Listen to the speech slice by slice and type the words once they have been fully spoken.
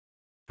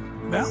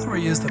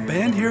Valerie, is the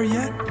band here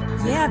yet?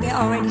 Yeah, they're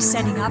already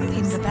setting up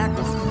in the back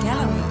of the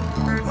gallery.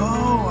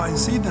 Oh, I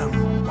see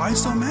them. Why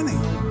so many?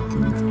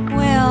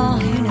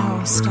 Well, you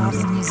know,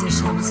 starving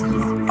musicians.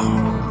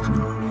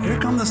 Oh, here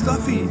come the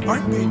stuffy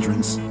art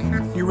patrons.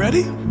 You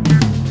ready?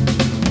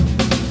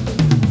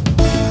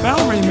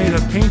 Valerie made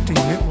a painting.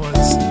 It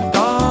was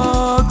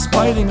dogs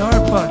biting our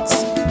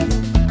butts.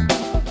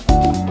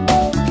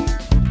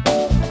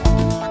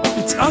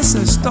 It's us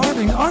as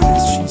starving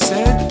artists, she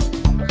said.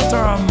 It's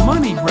our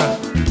money rut.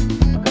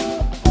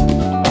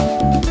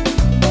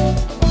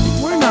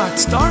 We're not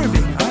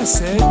starving, I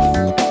said.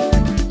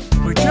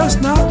 We're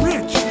just not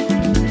rich.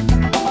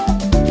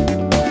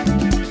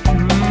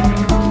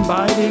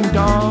 Biting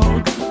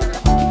dog,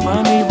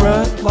 money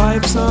rut,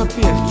 life's a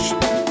bitch.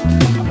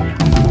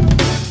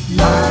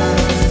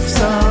 Life's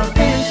a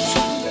bitch.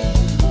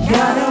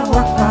 Gotta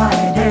work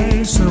by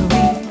day so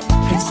we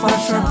can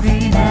splash our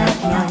feet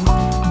at night.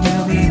 Do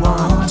we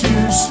want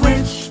to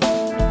switch?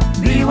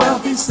 Be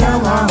wealthy,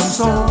 sell our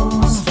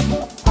souls,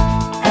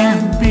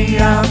 and be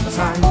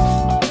uptight.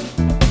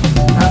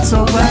 Not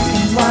so black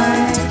and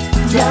white,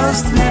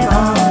 just live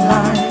our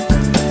life.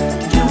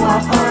 Do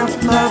our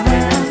art, love,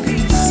 and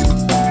peace.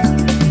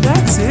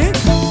 That's it.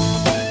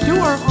 Do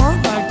our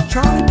art like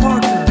Charlie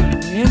Parker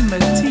in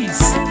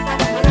Matisse.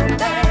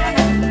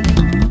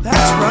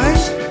 That's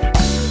right.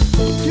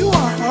 Do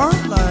our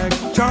art like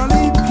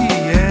Charlie P.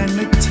 and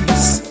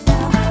Matisse.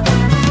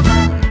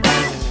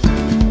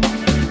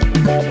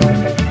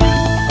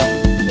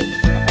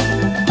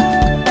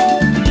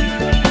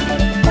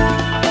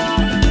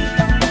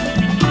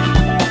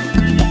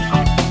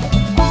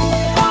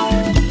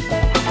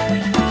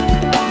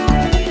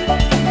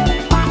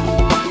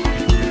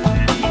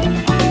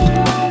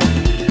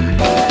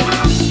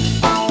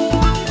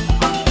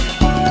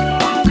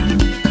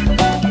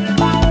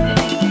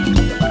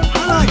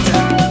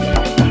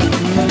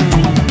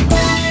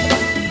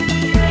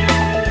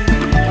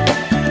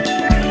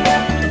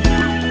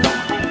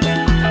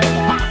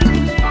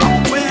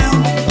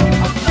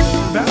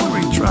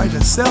 To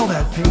sell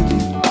that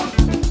painting,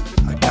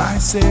 a guy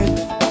said,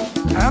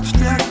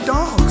 abstract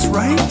dogs,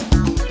 right?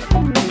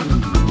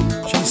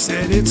 She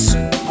said, it's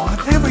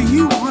whatever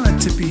you want it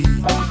to be,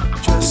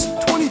 just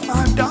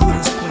 $25,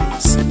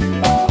 please.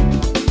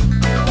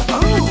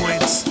 Oh,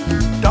 it's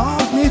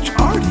dog niche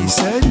art, he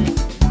said.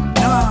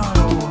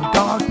 No,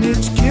 dog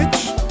niche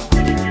kitsch.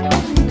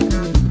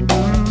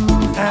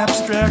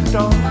 Abstract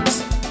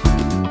dogs,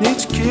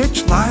 niche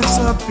kitsch, life's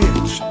a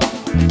bitch.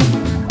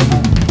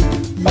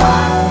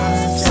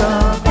 Life's a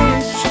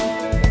bitch.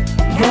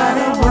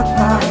 Gotta work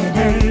by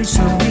day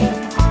so we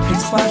can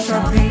splash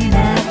our feet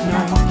at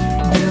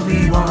night. Do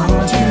we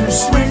want to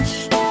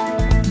switch?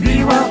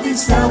 Be wealthy,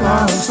 sell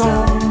our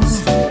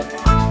souls,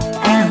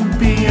 and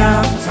be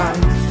uptight.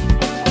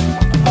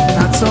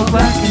 Not so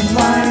black and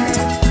white,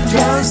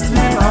 just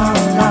live our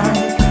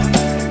life.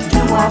 Do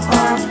our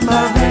art,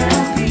 love,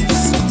 and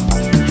peace.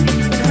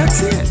 That's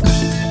it.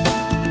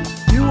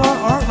 Do our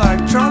art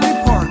like Charlie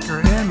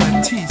Parker and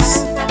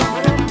Matisse.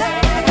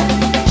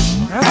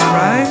 That's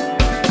right.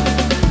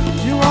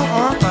 You are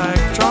art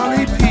like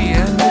Charlie P.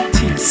 and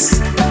Matisse.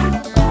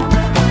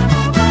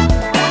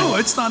 Oh,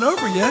 it's not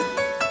over yet.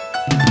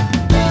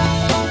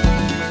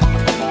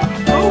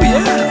 Oh,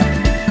 yeah.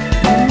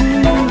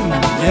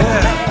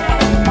 Yeah.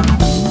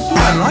 Oh, I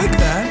like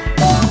that.